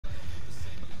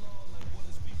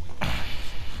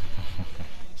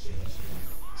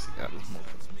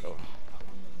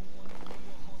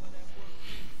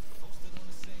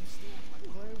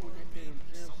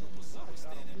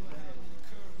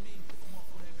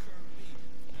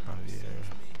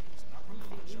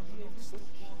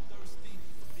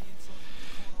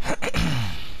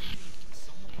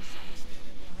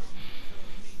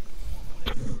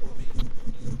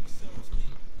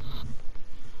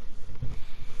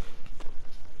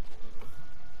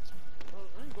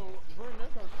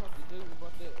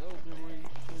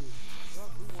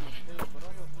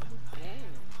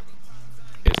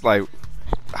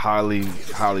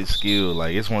highly skilled.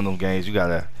 Like it's one of those games you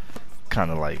gotta kind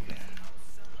of like.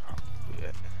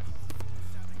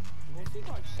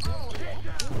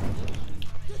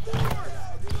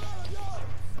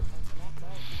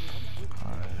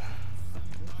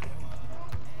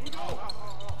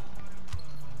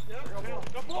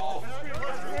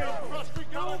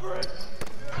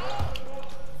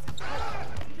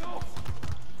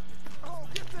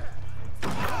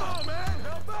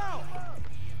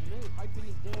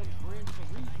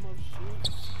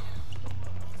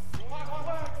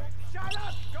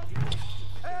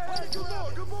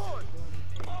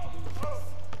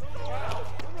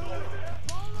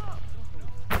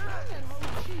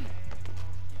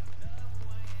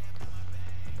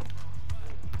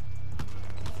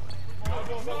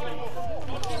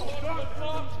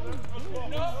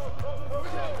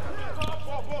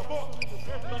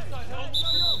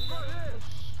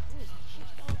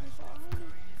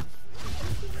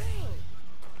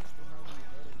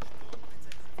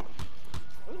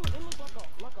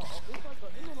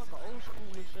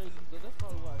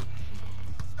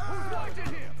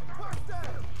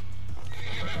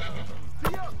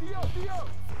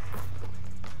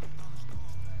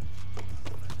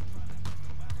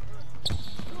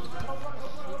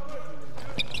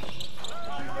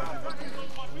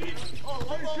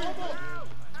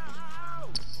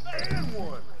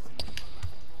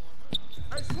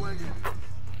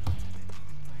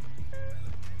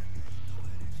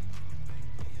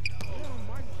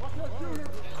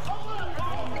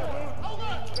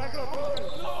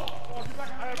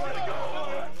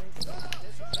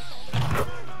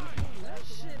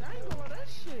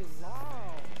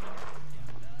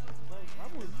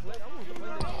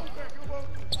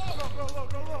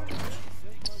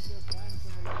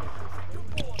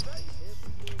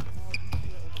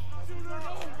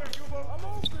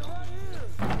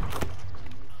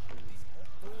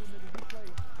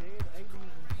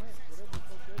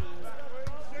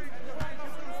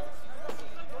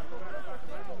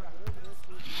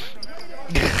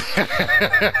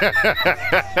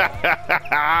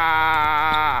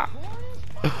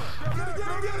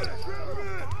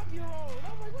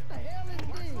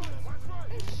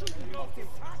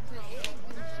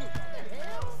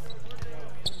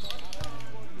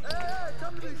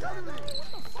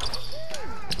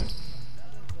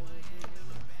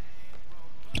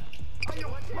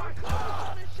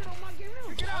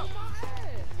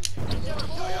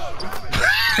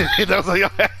 That was like your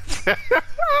ass.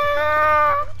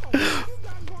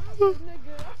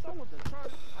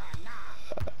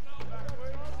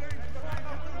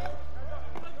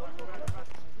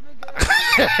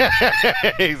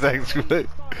 Exactly.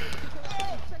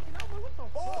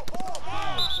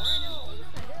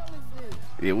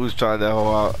 Yeah, we was trying that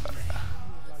whole out.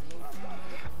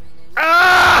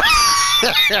 Ah!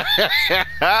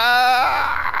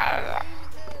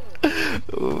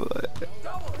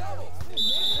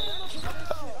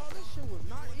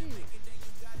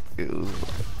 It was.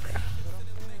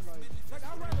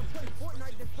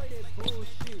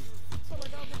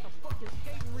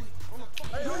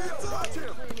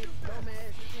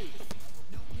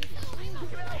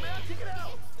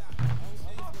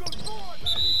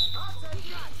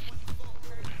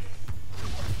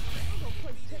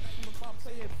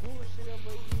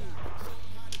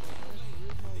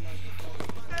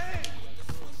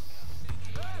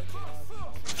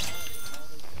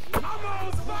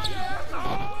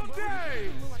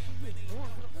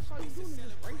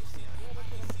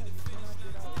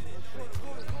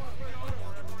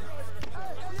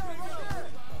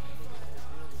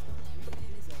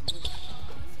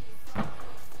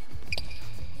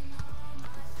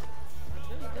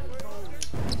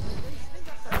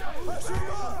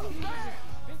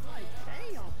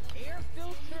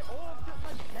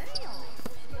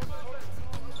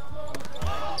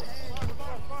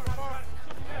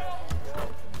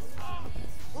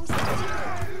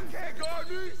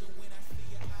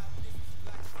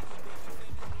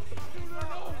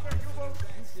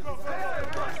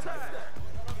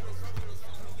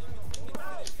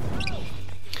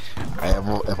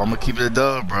 If I'm gonna keep it a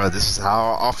dub, bro, this is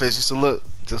how our offense used to look.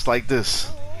 Just like this.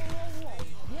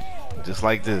 Just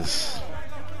like this.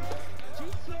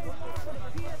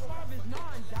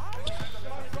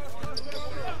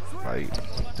 Like,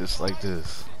 just like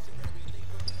this.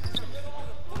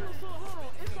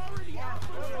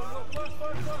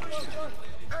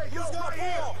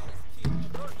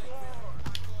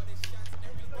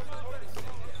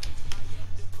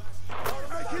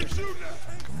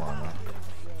 Come on now.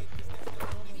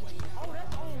 Oh,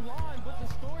 that's online, but the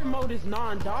story mode is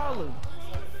 $9.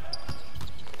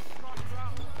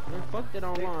 Man, fuck that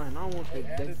online. I don't want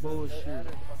that bullshit.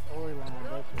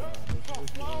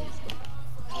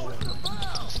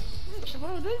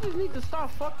 Bro, they just need to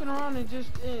stop fucking around and just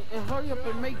and hurry up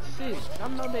and make sense. I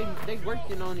know they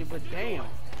working on it, but damn,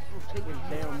 don't take it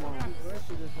damn long. Just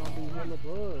gonna be hella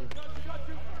bug.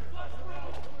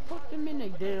 Fuck them in they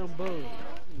damn bug.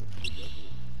 It's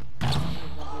gonna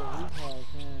be a recall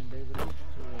saying David East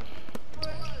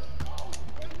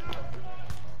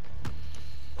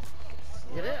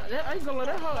Yeah, that I ain't gonna lie,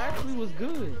 that hoe actually was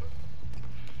good.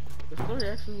 The story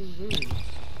actually was good.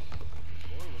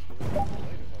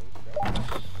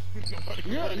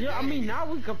 Yeah, I mean now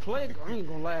we can play. I ain't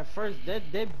gonna lie, at first that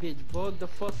bitch bugged the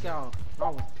fuck out. I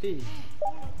was pissed.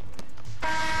 I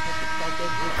had to start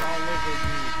that bitch all over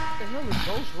again. What the hell is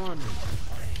Ghost running?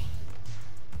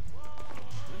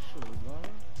 That shit was loud.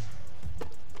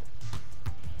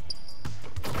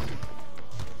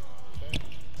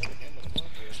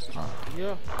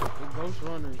 Yeah, the Ghost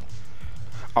runner.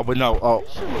 Oh, but no. Oh,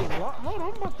 This shit was loud. Hold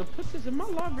on, I'm about to put this in my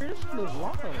library. This shit was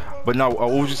loud. but no.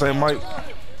 What was you saying, Mike? Oh,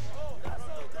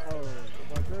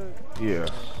 about that? Yeah.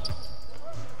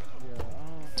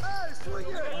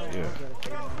 Yeah,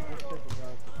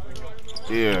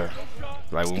 Yeah.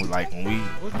 Like when we.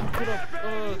 What you put up?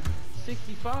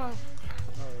 65.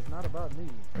 no, it's not about me.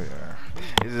 Yeah.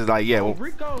 It's just like, yeah. Oh, Well,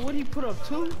 Rico, what he put up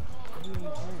 2? He ain't playing.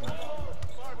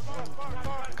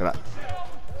 could I,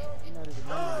 He not even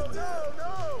playing.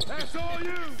 That's all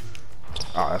you.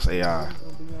 oh, that's AI. He's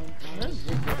gonna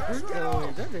be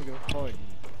on. That nigga party.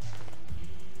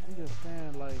 I'm just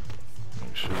saying, like,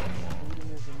 shooting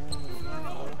is the name of the game,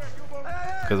 bro.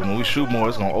 Because when we shoot more,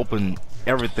 it's gonna open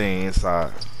everything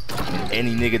inside. And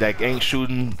any nigga that ain't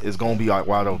shooting is gonna be like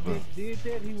wide open. If he did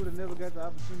that, he would have never got the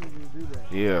opportunity to do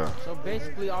that. Yeah. So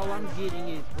basically, all I'm getting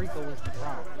is Rico is the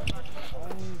problem. I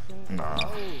ain't saying. Nah. No,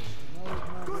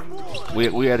 it's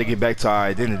not. We had to get back to our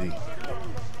identity.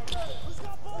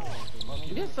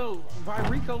 Yeah, so by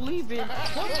Rico leaving,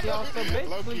 fuck y'all. So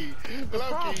basically, he's the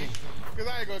problem. Because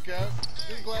I ain't gonna cap.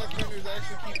 This glass cleaner is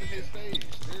actually keeping his stage.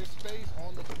 There's space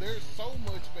on the. There's so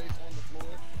much space on the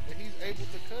floor that he's able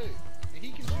to cut. And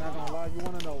he can shoot. Not gonna lie, you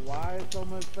wanna know why it's so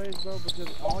much space, bro? Because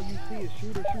all you see is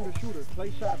shooter, shooter, shooter.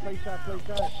 Play shot, play shot, play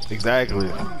shot. Exactly.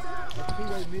 A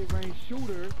two-way mid-range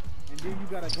shooter, and then you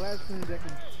got a glass cleaner that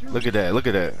can shoot. Look at that. Look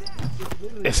at that.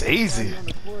 literally It's easy. on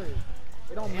the court.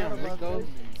 It don't matter about this.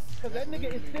 Cause that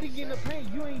nigga is sitting in the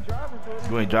paint. You ain't driving for it.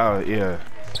 You ain't driving. Yeah.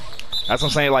 That's what I'm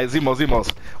saying. Like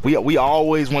Zmos. We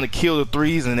always want to kill the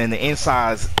threes, and then the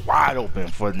inside's wide open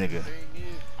for a nigga. The thing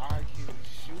is, I can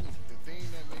shoot. The thing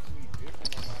that makes me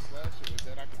different on my slasher is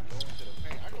that I can go into the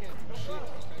paint. I can't do shit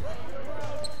in the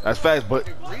paint. That's facts, but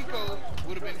If Rico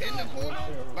would have been in the court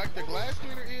like the glass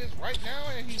cleaner is right now,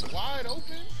 and he's wide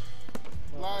open,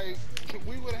 like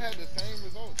we would have had the same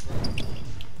results, bro.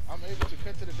 I'm able to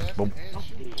cut to the basket and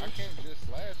shoot. I can't just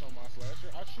slash on my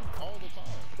slasher. I shoot all the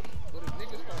time. But if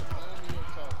niggas start playing me up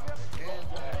top and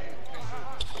playing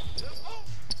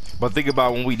me, but think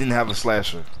about when we didn't have a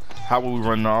slasher. How would we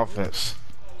run the offense?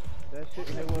 That shit,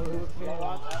 it was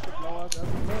blowout after blowout after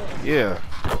blowout. Yeah.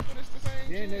 but it's the same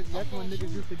Then shit. that's when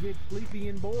niggas used to get sleepy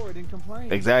and bored and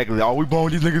complain. Exactly. Oh, we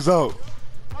blowing these niggas out.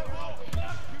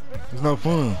 It's not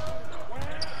fun.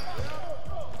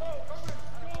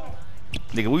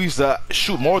 Nigga, we used to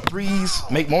shoot more threes,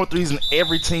 make more threes than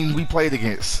every team we played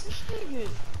against. I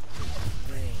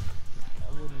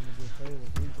wouldn't even just say it was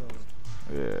Rico.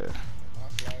 Yeah. My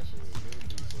slasher is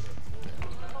literally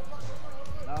set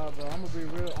up. Nah, bro, I'm gonna be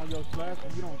real. On your slasher,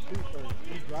 you don't shoot first.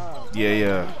 You drive. Yeah,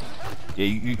 yeah. Yeah,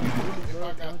 you If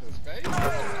I got the space,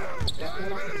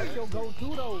 That's your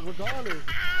go-to though, regardless.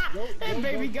 That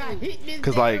baby got hit in his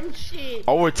Cause like damn shit.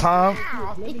 over time,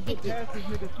 Let me get past this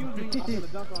nigga. Excuse me, I'm gonna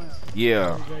dunk on him.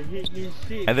 yeah. Got hit in his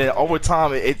shit. And then over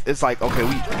time, it's like, okay,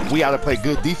 we gotta play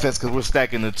good defense because we're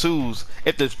stacking the twos.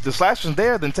 If the slasher's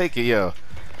there, then take it, yeah.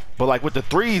 But like with the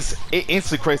threes, it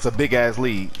instantly creates a big ass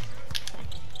lead.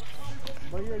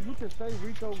 But yeah, you could say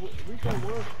Rico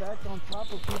was stacked on top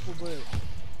of people, but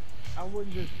I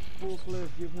wouldn't just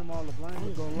full-fledged give him all the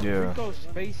blame. Yeah. Rico's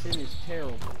spacing is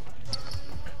terrible.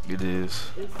 It is.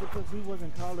 It's because he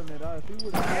wasn't calling it out. If he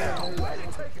would have called it, I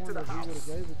want the corner, he would have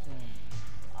gave it to him.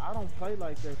 I don't play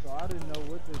like that, so I didn't know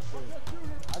what this was.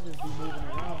 I just be moving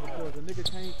around because a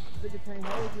nigga can't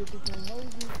hold you if he can't hold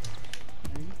you.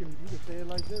 And you can say it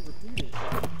like that, repeat it.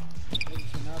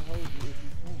 Nigga cannot hold you if you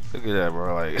can't. Look at that,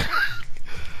 bro. Like,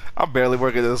 I'm barely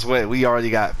working this way. We already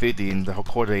got 50 and the whole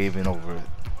quarter ain't even over it.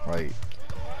 Like,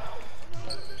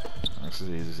 this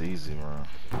is easy, bro.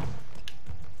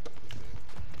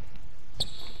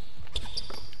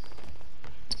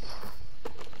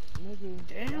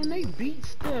 Damn, they they beat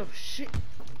Steph. Shit.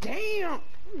 Damn. I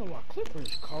don't know why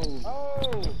Clippers cold.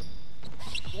 Oh.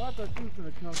 Well, I thought you was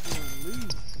gonna come through and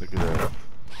leave. Look at that.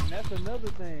 And that's another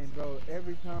thing, bro.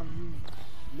 Every time you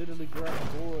literally grab a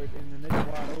board and the nigga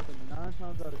wide open, 9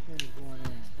 times out of 10 is going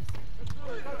in.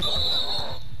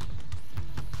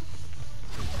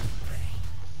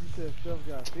 You said Steph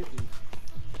got 50.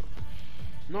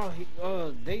 No,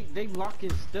 they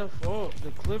locking Steph up.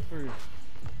 The Clippers.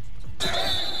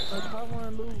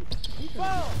 Tyronn Lue, he can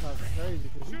talk crazy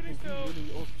because he really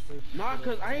orchestrates. Nah,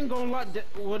 cause I ain't gonna lie,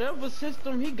 whatever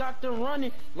system he got them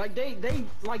running, like they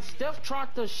like Steph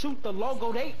tried to shoot the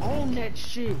logo, they own that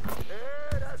shit.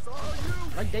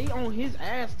 Like they on his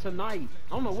ass tonight.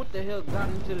 I don't know what the hell got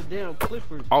into the damn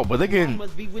Clippers. Oh, but they getting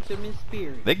must be with them in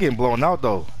spirit. they getting blown out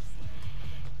though.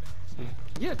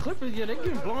 Yeah, Clippers, yeah, they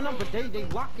getting blown up, but they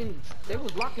was locking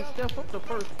Steph up the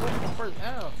first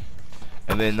half.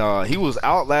 And then he was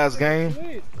out last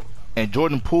game, and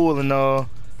Jordan Poole and what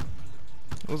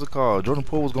was it called? Jordan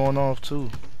Poole was going off too.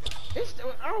 It's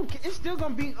still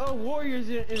gonna be Warriors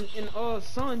and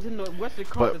Suns in the Western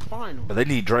Conference Final. But they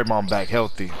need Draymond back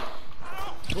healthy.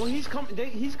 Well, he's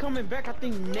coming back. I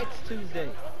think next Tuesday,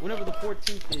 whenever the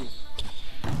 14th is.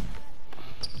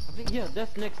 I think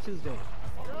that's next Tuesday.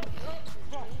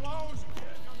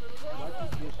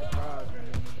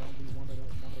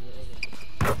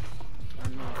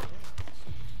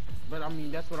 But I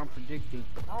mean, that's what I'm predicting.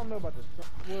 I don't know about the.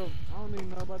 Well, I don't even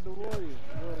know about the Warriors.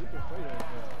 Well, you can say that.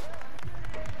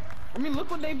 I mean, look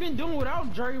what they've been doing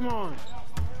without Draymond.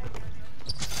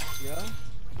 Yeah.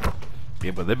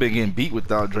 Yeah, but they've been getting beat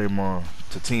without Draymond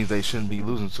to teams they shouldn't be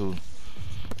losing to.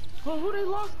 Well, who they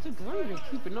lost to? Cause I ain't been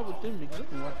keeping up with them.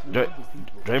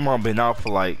 Draymond been out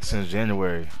for like since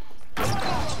January.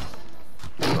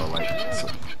 So like. So.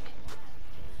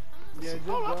 Yeah,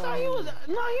 Oh, I thought he was. No,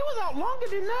 he was out longer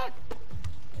than that.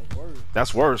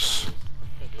 That's worse.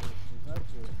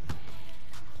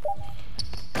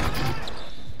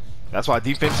 That's why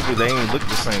defensively they ain't look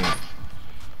the same.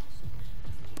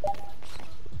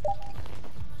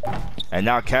 And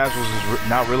now Casuals is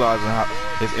not realizing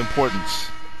his importance.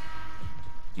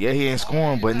 Yeah, he ain't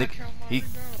scoring, but he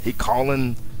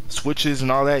calling switches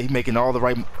and all that. He making all the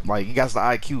right, like he got the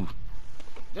IQ.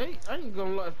 I ain't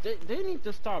gonna lie, they need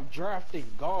to stop drafting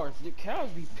guards. The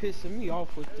Cavs be pissing me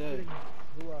off with that.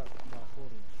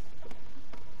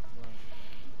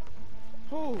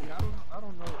 Who? I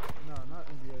don't know. No, not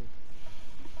NBA.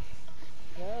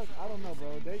 Cavs, I don't know,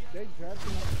 bro. They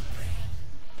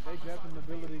drafting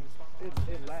ability.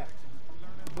 It lacks.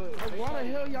 But why the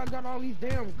hell y'all got all these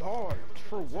damn guards?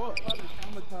 For what?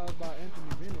 Traumatized by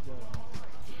Anthony Bennett.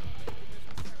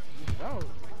 That was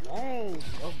long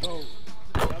ago.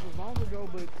 That was long ago,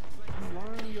 but you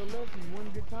learn your lesson one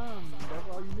good time. That's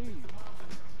all you need.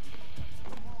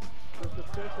 The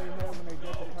success they had when they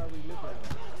got the Kyrie Lillard.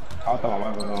 I thought I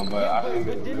was on, but I didn't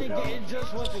get it. But then again, it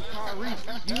just wasn't Kyrie.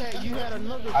 You had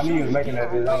another. I knew he was making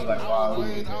that bitch. I was like, wow. I was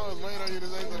waiting on you to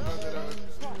say something about that.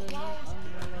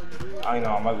 I ain't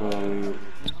know I'm not going to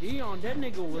Dion, that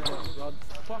nigga was a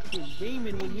fucking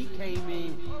demon when he came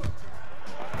in.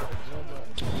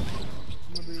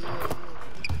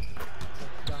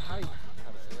 The height.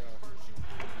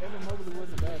 Evan Mobley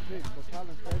wasn't a bad pick, but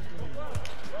Colin Sexton.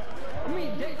 I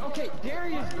mean,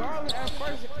 Darius Garland at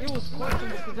first it was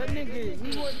questionable because that nigga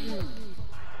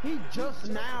he just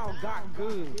now got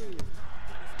good.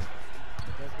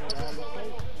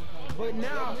 But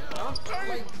now,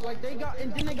 like they got,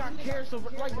 and then they got Caris. So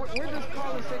like, where does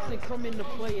Colin Sexton come into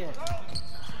play at?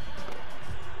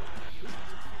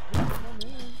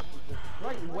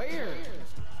 Like where?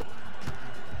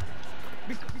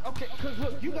 Cause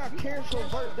look, you got Caris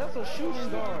LeVert, that's a shooting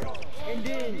guard. And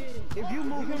then if you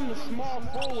move him to small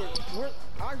forward,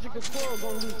 Isaac Okoro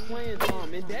gonna lose playing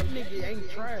time, and that nigga ain't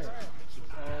trash.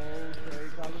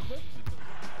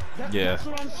 Yeah, that's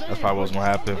what I'm saying. That's probably what's gonna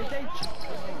happen.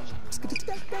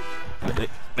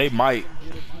 They might,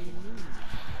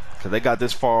 cause they got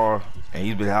this far, and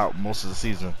he's been out most of the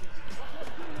season.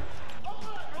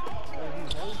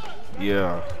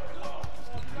 Yeah.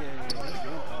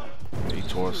 He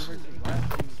tore us. And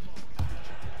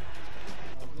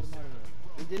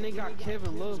then they got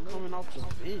Kevin Love coming off the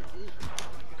bench.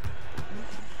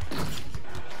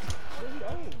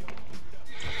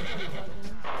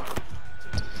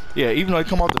 Yeah, even though he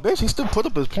come off the bench, he still put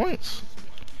up his points.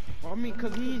 Well, I mean,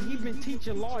 cause he been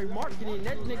teaching Laurie marketing.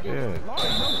 That nigga, Yeah. Laurie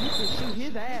knows he can shoot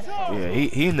his ass off. Yeah,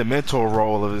 he in the mentor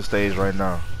role of his stage right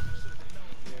now.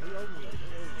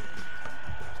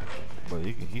 But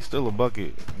he's still a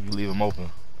bucket. You leave him open.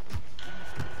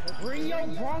 Bring your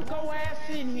Bronco ass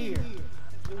in here.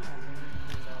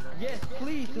 Yes,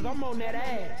 please, cause I'm on that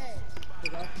ass.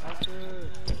 Cause I said,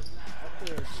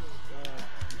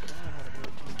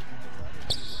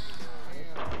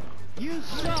 You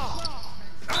suck.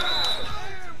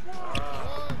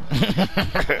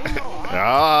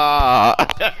 Ah.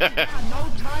 No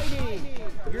tight end.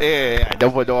 Yeah,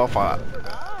 double door fight.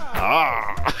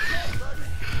 Ah.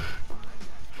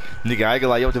 Nigga, I ain't gonna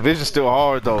lie, your division's still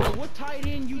hard though. What tight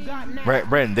end you got now?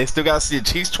 Brandon, they still gotta see the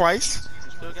Chiefs twice.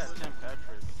 Still got Tim Patrick.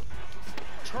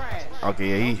 Trash.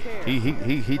 Okay, yeah,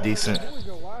 he decent. who was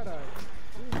your wide eye?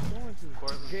 Who was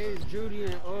going to? Jay Judy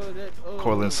and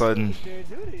Cortland Sutton. Jay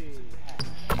Judy.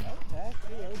 Okay.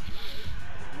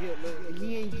 Yeah, look,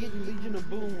 he ain't getting Legion of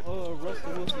Boom,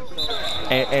 Russell Wilson. So.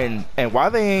 And why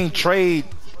they ain't trade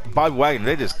Bobby Wagner?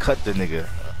 They just cut the nigga.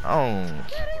 Oh, Yeah,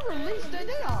 they released that.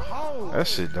 They are hoes. that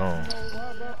shit dumb.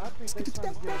 I think they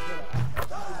trying to get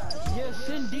Yeah,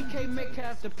 send DK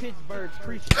Metcalf to Pittsburgh.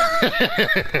 Appreciate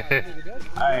it.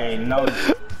 I ain't know.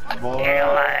 Boy.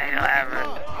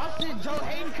 I said Joe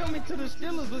Hayden coming to the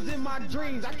Steelers was in my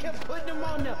dreams. I kept putting him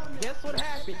on there. Guess what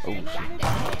happened? Oh, They got that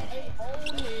ass.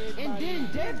 And then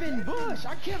Devin Bush,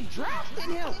 I kept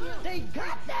drafting him. They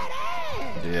got that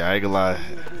ass. Yeah, I ain't gonna lie.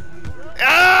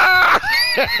 Ah!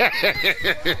 That's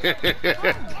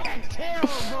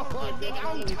terrible, nigga.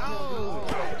 I'm cold.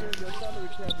 your salary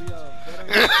cap be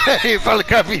off. He probably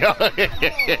cut me off.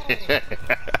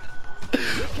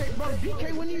 BK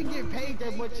wouldn't even get paid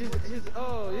that much his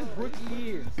rookie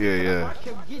year. Yeah. I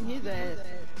kept getting his ass.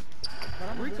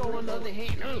 Rico on the other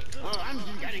hand, I'm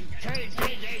just gonna trade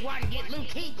JJ Watt and get Luke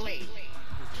Kuechly.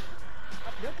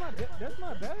 That's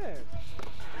not bad.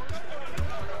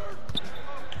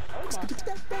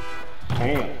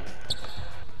 Damn.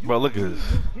 Bro, look at this.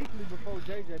 Kuechly before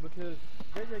JJ because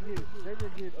JJ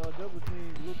get double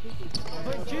teamed. Luke Kuechly.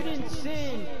 But you didn't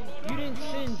send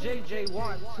JJ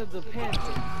Watt to the Panthers.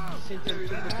 You sent him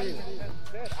to the Bills.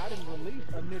 I didn't release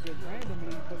a nigga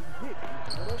randomly for the pick.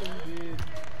 Whatever he did,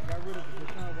 got rid of the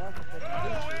Deshaun Watson for the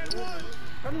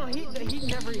pick. No, he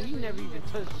never even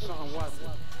touched Deshaun Watson.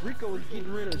 Rico was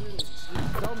getting rid of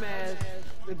dumbass,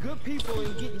 the good people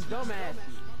and getting dumbasses.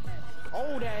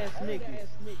 Old ass niggas.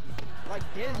 Like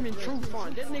Desmond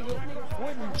Trufant. That nigga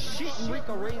wasn't shitting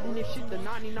Rico raising this shit to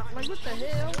 99. Like what the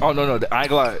hell? Oh no, I ain't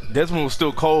gonna lie. Desmond was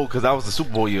still cold because that was the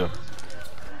Super Bowl year.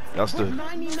 That's With the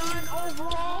 99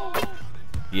 overall?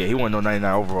 yeah. He wasn't no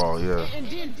 99 overall. Yeah. And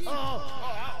then,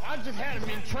 I just had him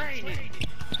in training.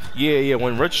 Yeah.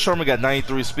 When Richard Sherman got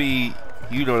 93 speed,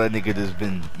 you know that nigga just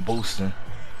been boosting.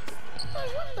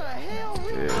 Like what the hell?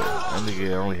 Rico? Yeah, that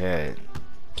nigga only had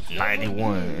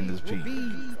 91 in this peak.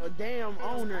 Be a damn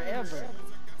owner ever.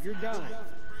 You're done.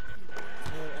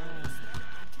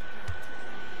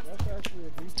 That's actually a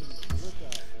decent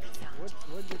lookout.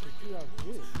 What did the Seahawks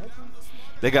get? Nothing?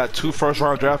 They got 2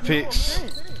 first-round draft picks,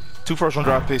 2 first-round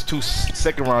draft picks, 2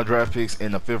 second-round draft picks,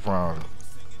 and a 5th round. Nigga,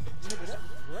 that's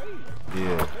great.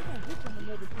 Yeah. They gonna get them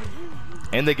another 2 years.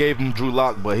 And they gave him Drew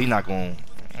Lock, but he ain't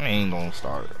gonna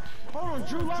start. Hold on,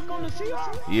 Drew Lock on the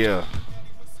Seahawks? Yeah.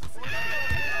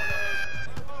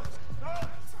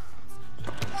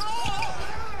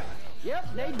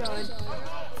 Yep, they done.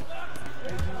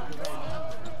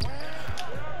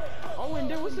 Oh, and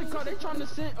then what's it called? They trying to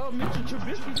send Mitchell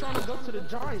Trubisky trying to go to the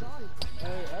Giants.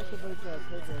 Hey, activate that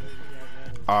takeover.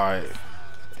 All right.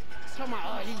 Talking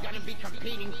about, he's gonna be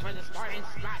competing for the starting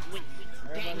slot with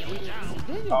Daniel Jones.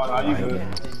 Daniel Oh, no, you good.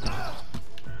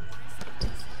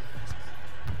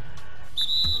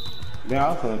 Yeah, I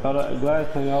was gonna throw that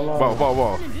glass to y'all off.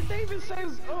 Whoa. Did they even say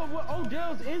what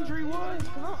Odell's injury was?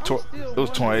 It was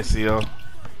torn ACL.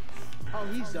 Oh,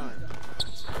 he's done.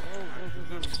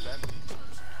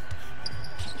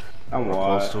 I'm Close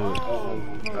wide. to it.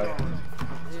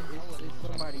 It's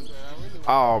somebody.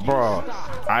 Oh, bro.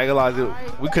 I ain't gonna lie, dude.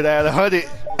 We could add 100.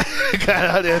 Got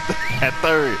 100 at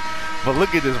 3rd. But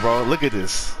look at this, bro. Look at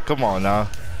this. Come on now.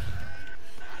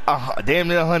 Damn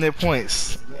near 100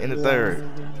 points in the 3rd.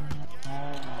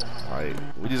 Like,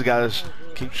 we just gotta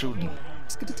keep shooting.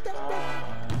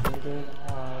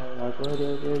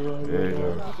 There you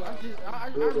go. I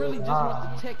really just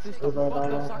want the Texans to fuck up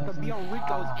so I can be on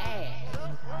Rico's ass.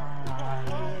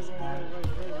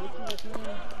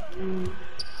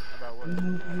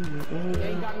 They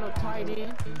ain't got no tight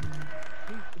end.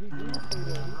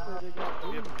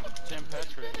 Tim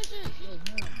Patrick.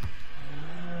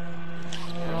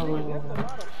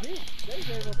 They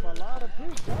gave up a lot of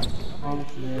picks. Hold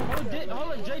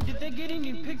on, Jay, did they get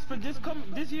any picks for this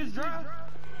year's draft?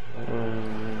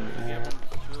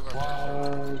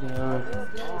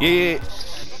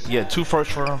 Yeah, 2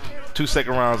 first round, 2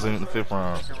 second rounds, and the 5th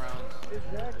round.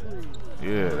 Exactly.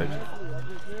 Yeah. I just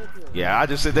said that. Yeah, I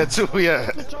just said that too. Yeah.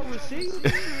 Put your receipt.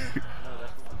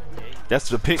 That's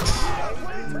the picks.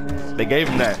 They gave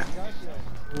him that.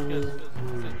 Because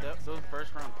those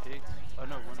first round picks, oh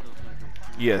no, one of those gonna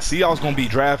be. Yeah, Seahawks gonna be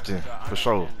drafting for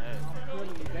sure.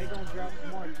 They gonna draft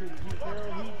smart too. He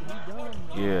done.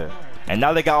 Yeah. And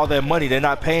now they got all that money. They're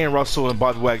not paying Russell and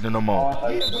Bobby Wagner no more.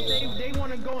 Yeah, but they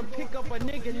want to go and pick up a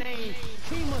nigga named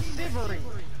Kima Sivering.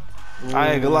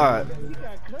 I ain't gonna lie. He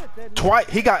got cut. That Twice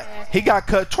he got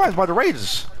cut twice by the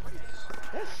Raiders.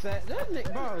 That's sad. That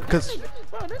nigga, bro. That 'Cause-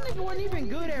 nigga wasn't even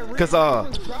good at racing. 'Cause, He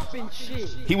was dropping shit.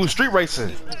 He was street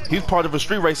racing. He was part of a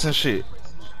street racing shit.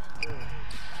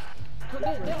 Cause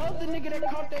that other nigga that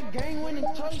caught that game-winning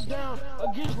touchdown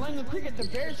against Langland Cricket, the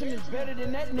Bearson is better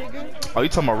than that nigga. Oh, you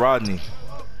talking about Rodney?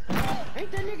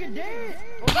 Ain't that nigga dead?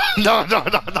 No,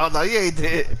 he ain't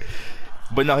dead.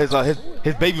 But no, his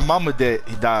baby mama dead.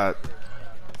 He died.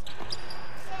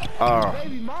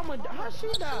 Baby mama, how she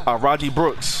died? Rodney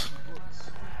Brooks.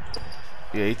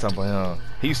 Yeah, he talking about him.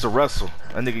 He used to wrestle.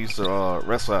 That nigga used to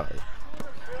wrestle out.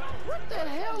 What the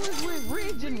hell is with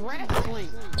Ridge and wrestling?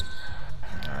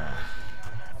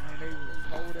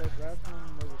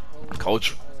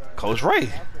 Coach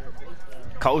Ray.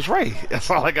 Coach Ray. That's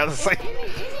all I gotta say.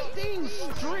 Anything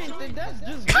strength, and that's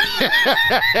just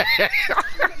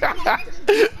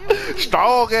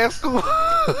Strong ass school.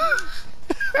 Why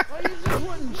you just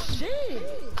wasn't shit?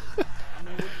 I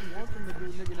mean, what you want them to do,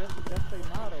 nigga, that's their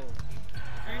motto.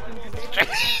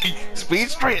 Speed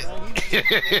strength.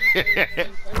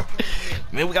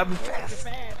 Man, we gotta be fast.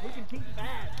 We can keep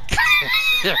fast.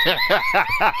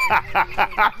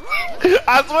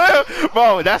 I swear,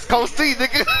 bro, that's Coach T,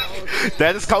 nigga.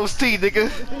 That is Coach T, nigga.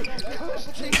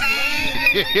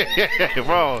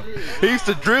 Bro, he used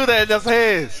to drill that in his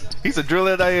hands. He used to drill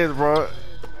that in his hands, bro.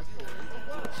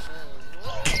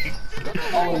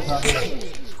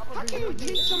 How can you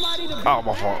teach somebody to be Oh,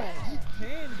 my fault. You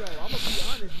can go. I'm gonna be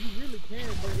honest. You really can,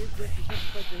 but it's just the simple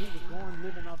fact that he was going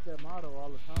living off that motto all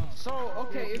the time. So,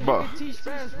 okay, if Bro. you can teach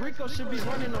fast, Rico should be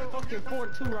running a fucking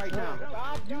 4-2 right now.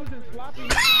 Stop using sloppy.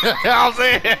 I'm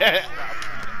saying.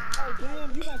 Oh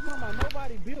damn, you not talking about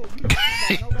nobody built. You not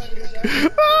talking about nobody that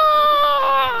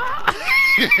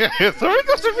So we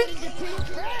go to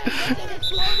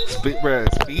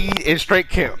speed and straight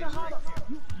camp.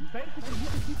 basically you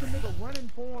can teach a nigga running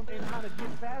form and how to get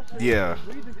faster. Yeah. And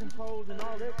breathing controls and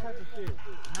all that type of shit.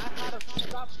 Not how to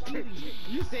stop speeding.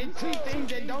 You said two things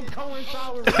that don't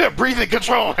coincide with Breathing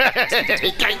control.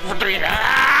 Gang for three.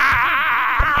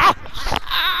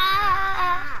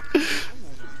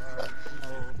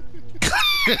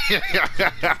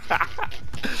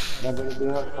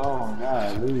 Oh,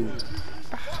 God, lose.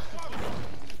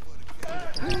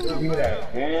 Give me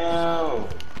that. Damn.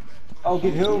 Oh,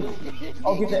 get him.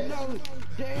 Oh, get that.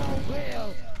 damn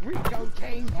well Rico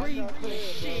can't breathe for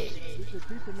shit. You should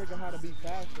teach a nigga how to be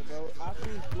faster, bro. I've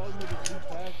seen slow niggas be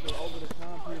faster over the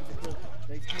time period because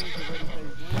they change the way that they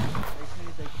run, they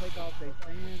change their takeoff, they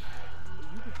stand.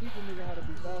 You can teach a nigga how to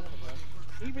be faster, bro.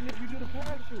 Even if you do the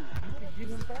parachute, you can get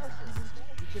him faster.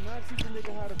 You cannot teach a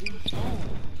nigga how to be strong.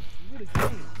 You really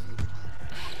can't.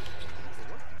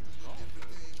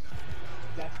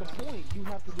 That's the point. You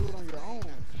have to do it on your own.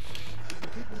 You can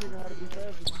teach a nigga how to be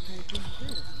faster, you can't teach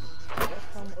him. That's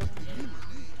something up to you.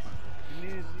 And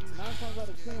then 9 times out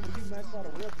of 10, when you max out a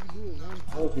rep, you do it 1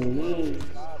 time. What you mean?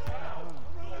 5 times.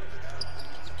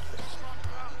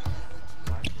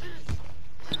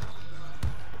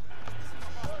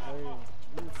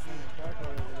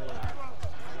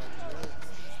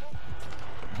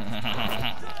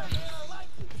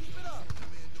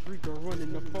 Rico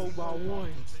running the 4x1.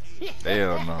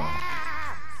 Hell no.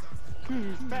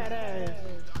 Fat ass. You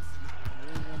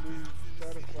ain't gonna be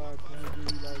satisfied till you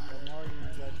be like a Mario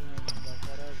goddamn like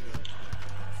whatever.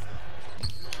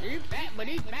 He's fat, but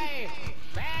he's bad.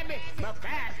 Bad, but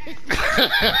fat.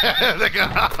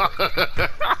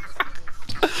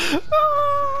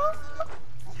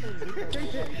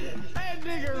 That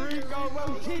nigga Rico, bro,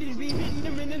 titties be hitting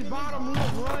him in his bottom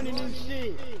lip running and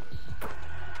shit.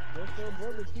 That's your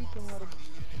brother teach him how to.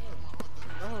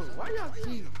 Bro, why y'all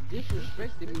keep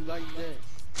disrespecting me like that?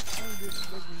 I ain't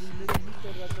disrespecting you, nigga. You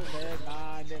said that your bad.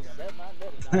 Nah, nigga. That's not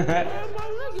better. Man, my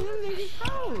look, them niggas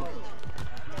cold.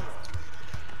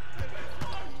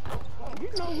 You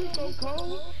know Rico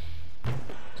cold.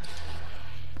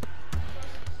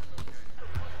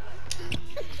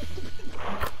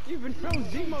 Even though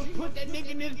Zmos put that nigga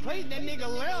in his place, that nigga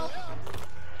left.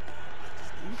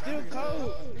 You still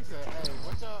cold. He said, hey,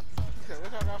 what y'all, he said,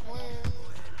 what y'all got planned?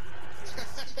 He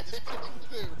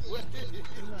said, what? He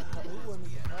wasn't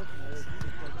even talking to us. He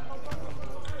was talking to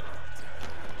us.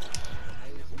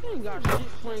 You ain't got shit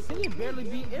playing. Cause it barely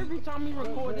be, every time he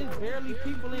record, there's barely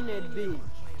people in that bitch.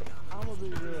 I'ma be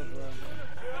real, bro.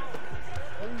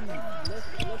 Let's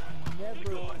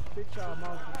never fix our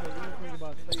mouths to say anything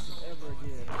about Satan ever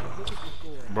again. Just look at the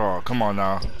score. Bro, come on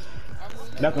now.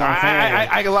 That's what I'm saying.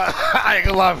 I ain't gonna lie. I ain't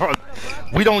gonna lie, bro.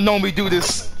 We don't normally do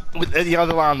this with any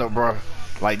other lineup, bro.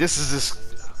 Like, this is just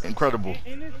incredible.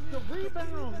 And it's the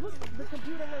rebound. Look, the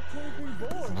computer has 23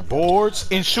 boards. Boards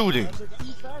and shooting. That's a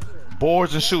key factor.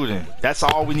 Boards and shooting. That's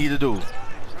all we need to do.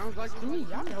 Sounds like to me,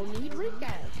 y'all don't need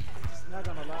recap. Not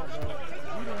gonna lie, bro.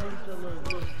 You don't need your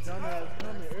little dumbass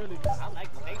coming early. I like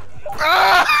Satan.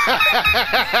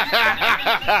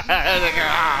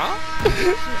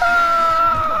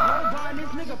 This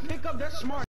nigga pick up that smart.